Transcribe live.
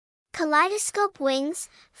Kaleidoscope wings,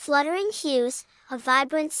 fluttering hues, a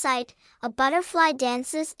vibrant sight, a butterfly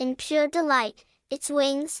dances in pure delight. Its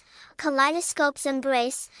wings, kaleidoscopes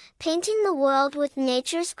embrace, painting the world with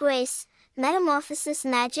nature's grace. Metamorphosis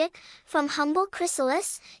magic, from humble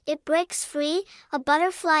chrysalis, it breaks free, a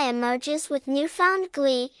butterfly emerges with newfound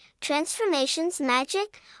glee. Transformations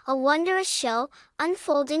magic, a wondrous show,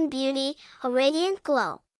 unfolding beauty, a radiant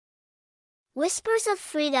glow. Whispers of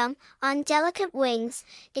freedom, on delicate wings,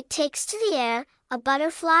 it takes to the air, a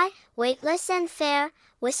butterfly, weightless and fair,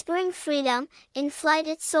 whispering freedom, in flight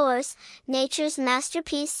it soars, nature's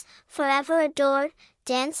masterpiece, forever adored.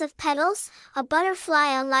 Dance of petals, a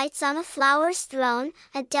butterfly alights on a flower's throne,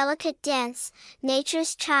 a delicate dance,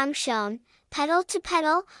 nature's charm shown. Petal to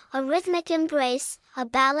petal, a rhythmic embrace, a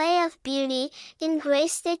ballet of beauty, in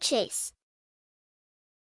grace they chase.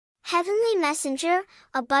 Heavenly messenger,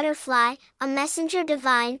 a butterfly, a messenger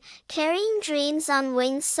divine, carrying dreams on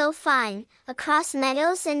wings so fine. Across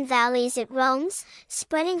meadows and valleys it roams,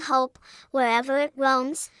 spreading hope wherever it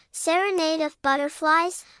roams. Serenade of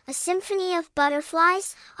butterflies, a symphony of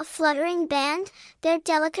butterflies, a fluttering band, their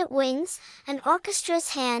delicate wings, an orchestra's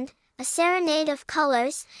hand, a serenade of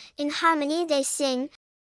colors, in harmony they sing.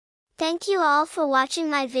 Thank you all for watching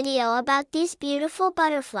my video about these beautiful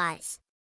butterflies.